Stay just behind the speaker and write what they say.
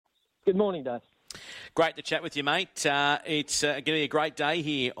Good morning, Dave. Great to chat with you, mate. It's going to be a great day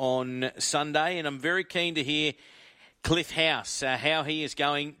here on Sunday, and I'm very keen to hear Cliff House, how he is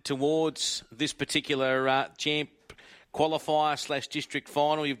going towards this particular champ qualifier / district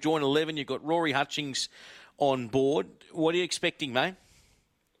final. You've joined 11. You've got Rory Hutchings on board. What are you expecting, mate?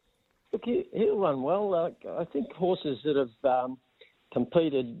 Look, he'll run well. I think horses that have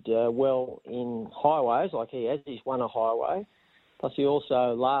competed well in highways, like he has, he's won a highway. Plus, he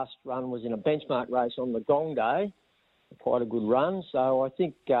also, last run was in a benchmark race on the Gong Day, quite a good run. So I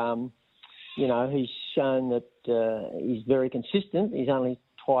think, he's shown that he's very consistent. He's only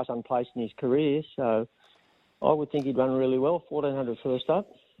twice unplaced in his career, so I would think he'd run really well, 1,400 first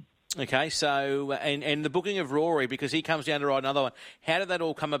up. Okay, so, and the booking of Rory, because he comes down to ride another one, how did that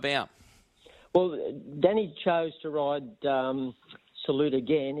all come about? Well, Danny chose to ride Salute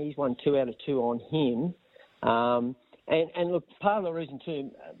again. He's won 2 out of 2 on him. And look, part of the reason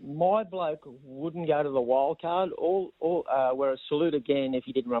too, my bloke wouldn't go to the wild card, whereas Salute again, if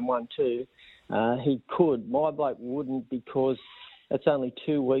he didn't run 1-2, he could. My bloke wouldn't, because it's only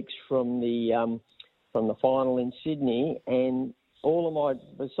 2 weeks from the final in Sydney, and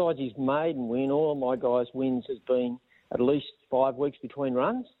besides his maiden win, all of my guys' wins has been at least 5 weeks between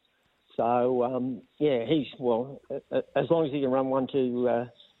runs. So as long as he can run 1-2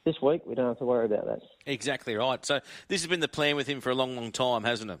 this week, we don't have to worry about that. Exactly right. So this has been the plan with him for a long, long time,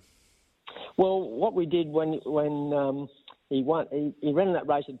 hasn't it? Well, what we did when he won, he ran that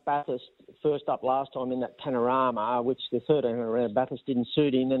race at Bathurst first up last time in that Panorama, which the 1300 round Bathurst didn't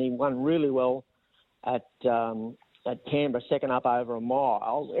suit him. Then he won really well at Canberra, second up over a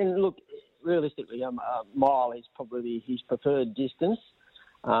mile. And look, realistically, a mile is probably his preferred distance.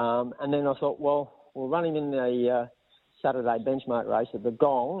 And then I thought, well, we'll run him in the Saturday benchmark race at the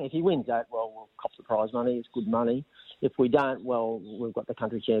Gong. If he wins that, well, we'll cop the prize money. It's good money. If we don't, well, we've got the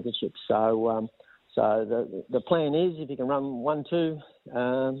country championship. So the plan is, if he can run 1-2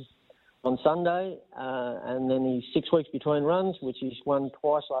 on Sunday, and then he's 6 weeks between runs, which he's won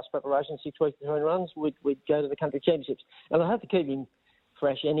twice last preparation, 6 weeks between runs, we'd go to the country championships. And I have to keep him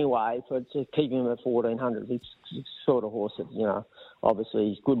fresh anyway to keep him at 1,400. He's the sort of horse that, obviously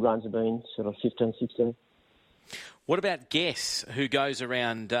his good runs have been sort of 15, 16. What about Guess, who goes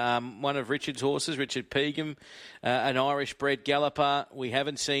around one of Richard's horses, Richard Peagham, an Irish-bred galloper? We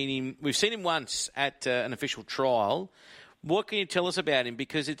haven't seen him. We've seen him once at an official trial. What can you tell us about him?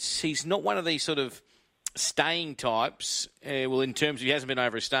 Because he's not one of these sort of staying types. In terms of, he hasn't been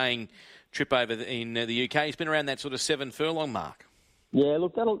over a staying trip over in the UK. He's been around that sort of 7 furlong mark. Yeah,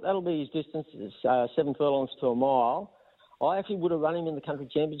 look, that'll be his distance, 7 furlongs to a mile. I actually would have run him in the country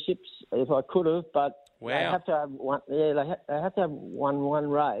championships if I could have, but wow. They have to have one. Yeah, they have to have one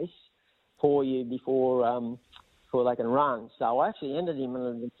race for you before they can run. So I actually ended him,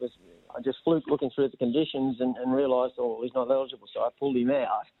 and I just fluked looking through the conditions and realised, he's not eligible, so I pulled him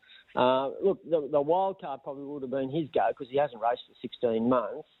out. Look, the wild card probably would have been his go, because he hasn't raced for 16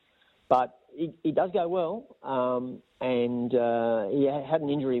 months, but he does go well, and he had an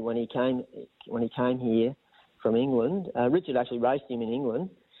injury when he came here from England. Richard actually raced him in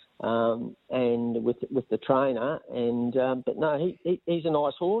England, and with the trainer. But no, he's a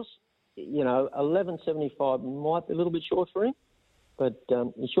nice horse. 11.75 might be a little bit short for him, but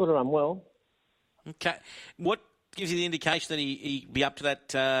he's sure to run well. Okay, what gives you the indication that he'd be up to that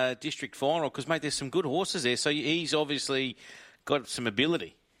district final? Because, mate, there's some good horses there, so he's obviously got some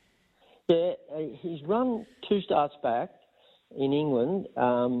ability. Yeah, he's run 2 starts back in England.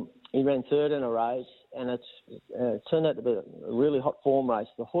 He ran third in a race, and it's turned out to be a really hot form race.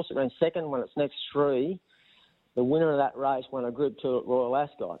 The horse that ran second won its next 3. The winner of that race won a Group 2 at Royal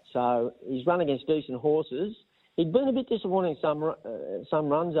Ascot. So he's run against decent horses. He'd been a bit disappointing some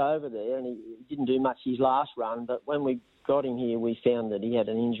runs over there, and he didn't do much his last run. But when we got him here, we found that he had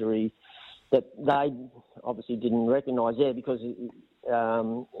an injury that they obviously didn't recognise there, because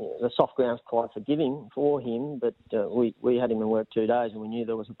the soft ground's quite forgiving for him. But we had him in work 2 days, and we knew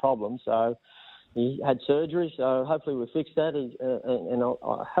there was a problem. So he had surgery, so hopefully we'll fix that. And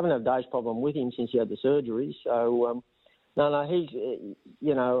I haven't had a day's problem with him since he had the surgery. So, he's,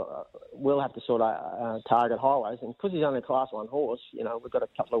 we'll have to sort of target highways. And because he's only a Class 1 horse, we've got a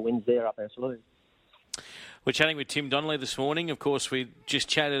couple of wins there up our sleeve. We're chatting with Tim Donnelly this morning. Of course, we just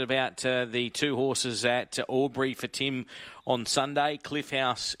chatted about the 2 horses at Albury for Tim on Sunday. Cliff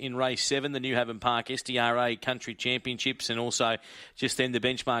House in race 7, the Newhaven Park SDRA Country Championships, and also just then the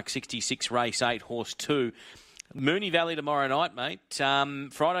Benchmark 66 race 8, horse 2. Moonee Valley tomorrow night, mate.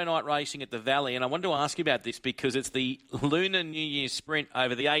 Friday night racing at the Valley, and I wanted to ask you about this because it's the Lunar New Year Sprint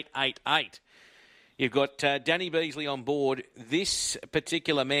over the 888. You've got Danny Beasley on board. This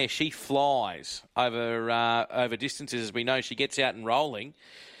particular mare, she flies over distances, as we know. She gets out and rolling.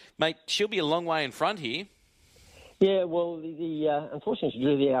 Mate, she'll be a long way in front here. Yeah, well, unfortunately she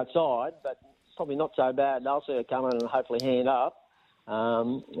drew the outside, but probably not so bad. They'll see her coming and hopefully hand up.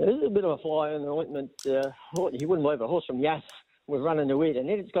 It is a bit of a fly in the ointment. You wouldn't believe a horse from Yass was running to it, and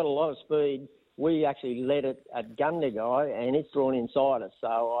it's got a lot of speed. We actually led it at Gundagai, and it's drawn inside us. So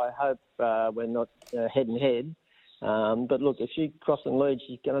I hope we're not head and head. But look, if she crosses and leads,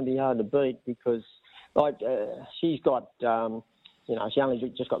 she's going to be hard to beat because, she's got, she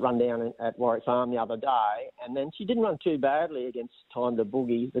only just got run down at Warwick Farm the other day, and then she didn't run too badly against Time to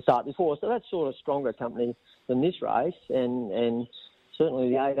Boogie the start before. So that's sort of stronger company than this race, and certainly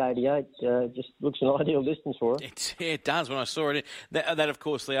the 888 just looks an ideal distance for her. It does when I saw it. That, of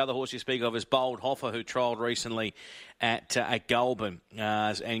course, the other horse you speak of is Bold Hoffer, who trialled recently at Goulburn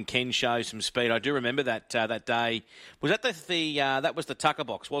and can show some speed. I do remember that day. Was that that was the Tucker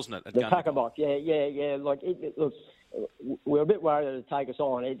box, wasn't it? The Tucker box, yeah. Look, we're a bit worried that it'd take us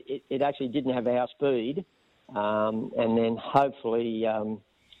on. It actually didn't have our speed, and then hopefully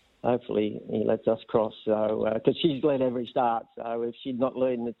he lets us cross. So because she's led every start, so if she's not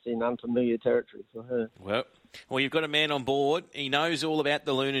leading, it's in unfamiliar territory for her. Well, you've got a man on board. He knows all about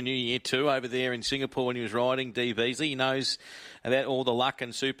the Lunar New Year too. Over there in Singapore when he was riding, D. Beasley, he knows about all the luck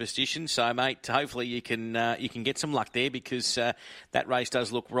and superstition. So, mate, hopefully you can get some luck there because that race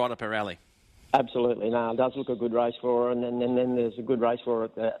does look right up her alley. Absolutely, no, it does look a good race for her, and then there's a good race for her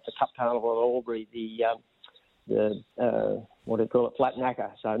at the Cup Carnival at Albury, the what do you call it, flat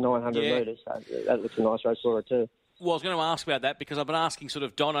knacker, so 900 metres. So that looks a nice race for her too. Well, I was going to ask about that because I've been asking sort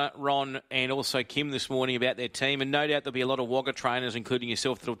of Donna, Ron and also Kim this morning about their team, and no doubt there'll be a lot of Wagga trainers, including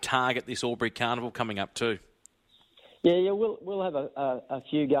yourself, that'll target this Albury Carnival coming up too. Yeah, we'll have a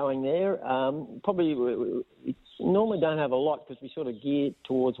few going there. Probably we normally don't have a lot because we sort of gear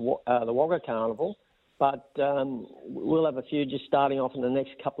towards the Wagga Carnival, but we'll have a few just starting off in the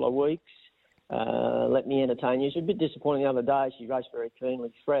next couple of weeks. Let me entertain you. She was a bit disappointing the other day. She raced very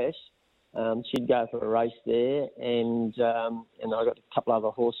keenly fresh. She'd go for a race there, and I got a couple other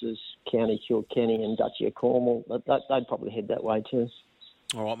horses, County Kilkenny and Duchy of Cornwall. They'd probably head that way too.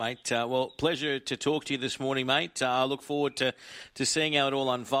 All right, mate. Well, pleasure to talk to you this morning, mate. I look forward to seeing how it all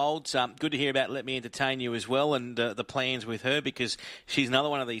unfolds. Good to hear about Let Me Entertain You as well and the plans with her because she's another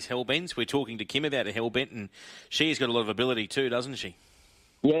one of these hellbents. We're talking to Kim about a hellbent, and she's got a lot of ability too, doesn't she?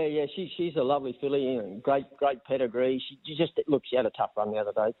 Yeah, she's a lovely filly, great pedigree. She had a tough run the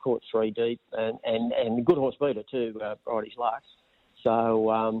other day, caught 3 deep, and good horse beater too, Bridie's Luck.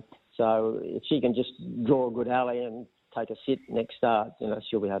 So if she can just draw a good alley and take a sit next start,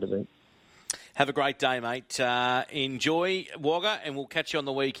 she'll be able to beat. Have a great day, mate. Enjoy Wagga, and we'll catch you on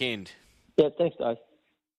the weekend. Yeah, thanks, Dave.